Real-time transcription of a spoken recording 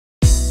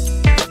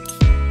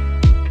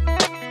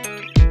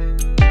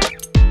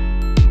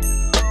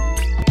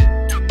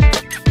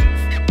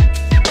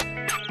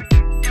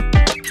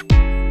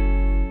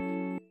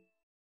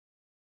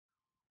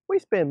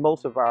spend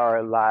most of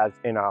our lives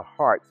in our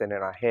hearts and in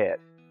our head.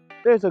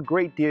 There's a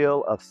great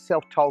deal of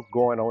self-talk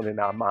going on in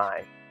our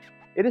mind.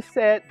 It is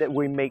said that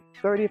we make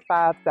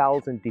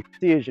 35,000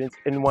 decisions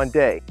in one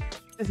day.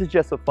 This is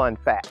just a fun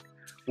fact.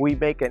 We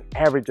make an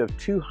average of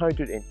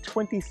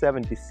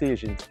 227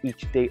 decisions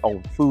each day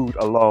on food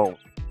alone.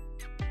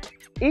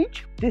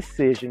 Each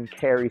decision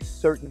carries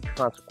certain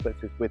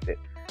consequences with it,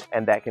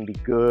 and that can be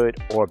good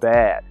or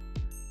bad.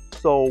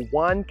 So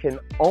one can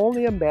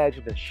only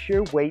imagine the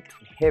sheer weight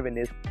and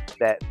heaviness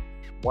that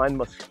one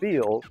must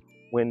feel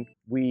when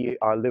we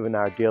are living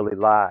our daily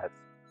lives.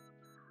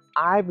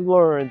 I've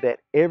learned that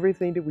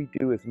everything that we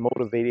do is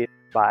motivated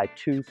by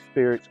two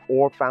spirits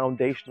or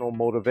foundational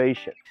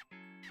motivation.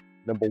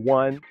 Number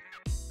one,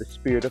 the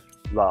spirit of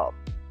love.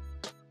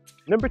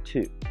 Number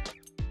two,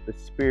 the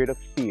spirit of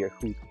fear,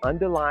 whose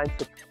underlying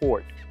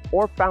support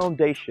or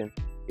foundation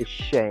is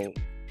shame.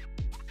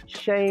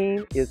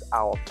 Shame is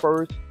our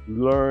first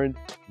learned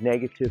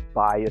negative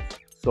bias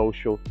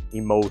social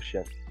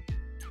emotion.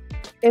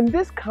 In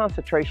this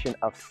concentration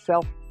of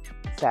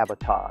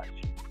self-sabotage,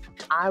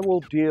 I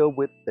will deal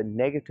with the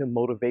negative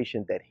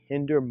motivation that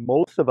hinder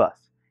most of us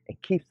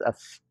and keeps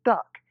us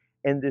stuck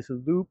in this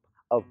loop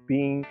of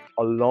being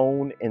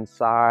alone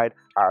inside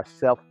our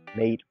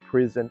self-made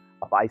prison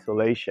of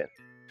isolation.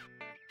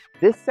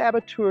 This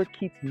saboteur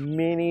keeps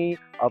many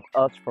of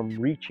us from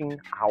reaching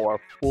our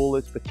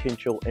fullest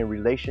potential in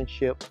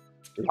relationship,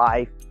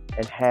 life,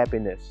 and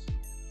happiness.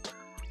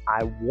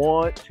 I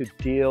want to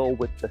deal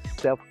with the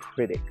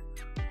self-critic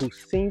who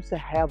seems to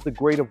have the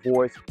greater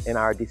voice in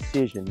our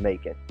decision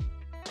making.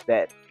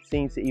 That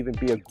seems to even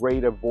be a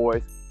greater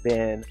voice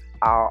than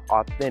our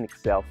authentic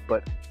self,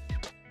 but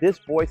this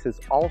voice is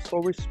also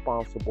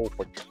responsible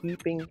for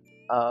keeping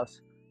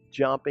us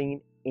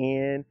jumping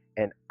in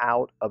and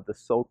out of the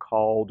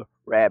so-called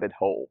rabbit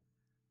hole.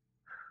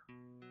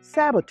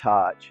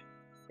 Sabotage.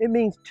 It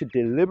means to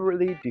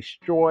deliberately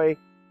destroy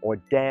or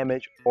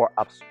damage or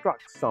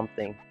obstruct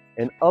something.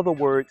 In other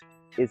words,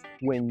 it's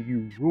when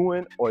you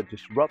ruin or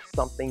disrupt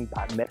something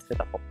by messing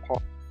up a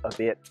part of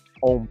it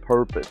on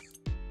purpose.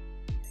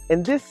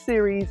 In this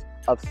series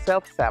of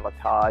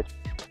self-sabotage,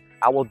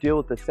 I will deal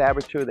with the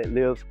saboteur that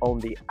lives on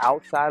the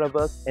outside of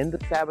us and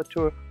the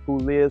saboteur who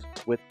lives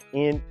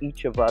within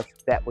each of us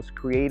that was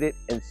created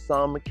in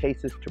some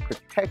cases to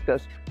protect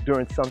us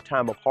during some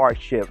time of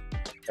hardship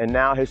and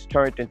now has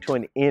turned into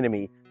an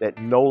enemy that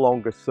no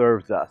longer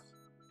serves us.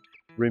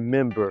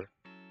 Remember,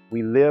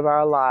 we live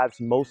our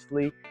lives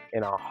mostly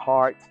in our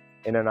hearts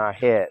and in our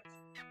heads.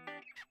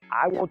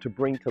 I want to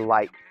bring to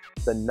light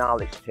the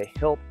knowledge to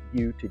help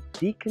you to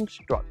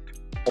deconstruct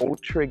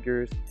old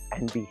triggers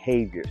and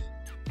behaviors,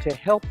 to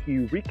help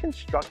you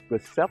reconstruct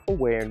with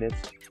self-awareness,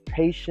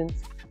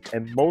 patience,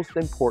 and most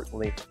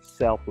importantly,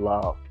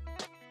 self-love.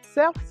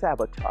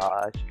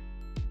 Self-sabotage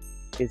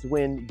is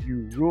when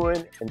you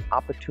ruin an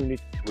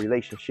opportunity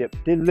relationship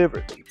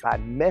deliberately by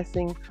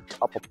messing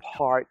up a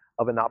part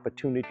of an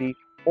opportunity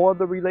or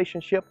the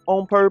relationship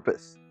on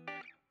purpose.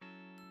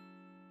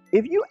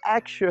 If you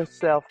ask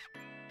yourself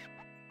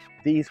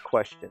these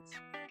questions,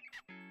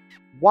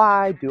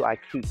 why do I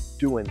keep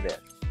doing this?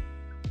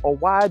 Or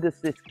why does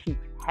this keep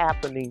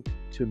happening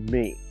to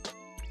me?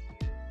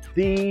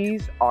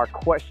 These are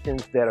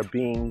questions that are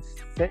being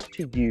sent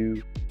to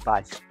you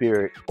by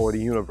Spirit or the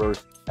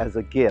universe as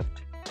a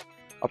gift.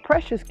 A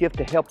precious gift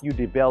to help you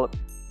develop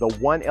the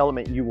one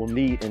element you will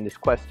need in this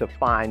quest to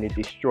find and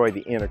destroy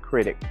the inner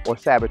critic or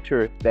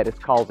saboteur that is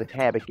causing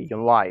havoc in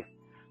your life.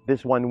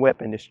 This one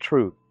weapon is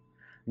truth.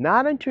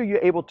 Not until you're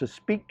able to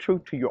speak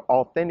truth to your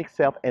authentic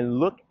self and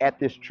look at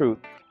this truth,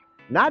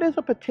 not as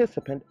a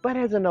participant, but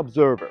as an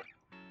observer.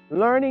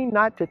 Learning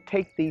not to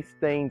take these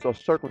things or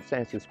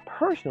circumstances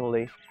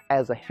personally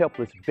as a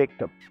helpless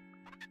victim.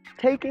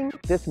 Taking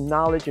this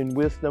knowledge and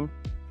wisdom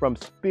from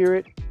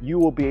Spirit, you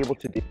will be able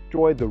to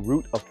destroy the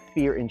root of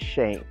fear and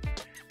shame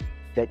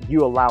that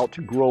you allowed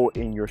to grow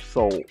in your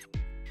soul.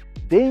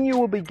 Then you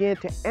will begin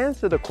to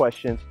answer the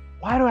questions,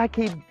 why do I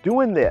keep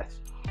doing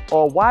this?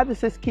 Or why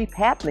does this keep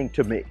happening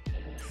to me?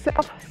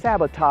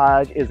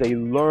 Self-sabotage is a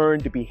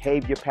learned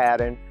behavior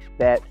pattern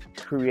that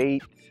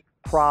creates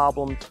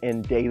problems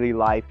in daily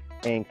life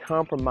and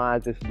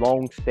compromises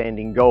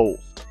long-standing goals.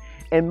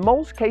 In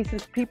most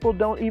cases, people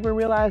don't even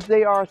realize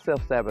they are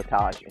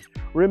self-sabotaging.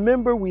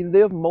 Remember, we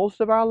live most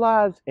of our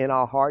lives in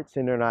our hearts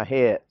and in our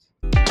heads.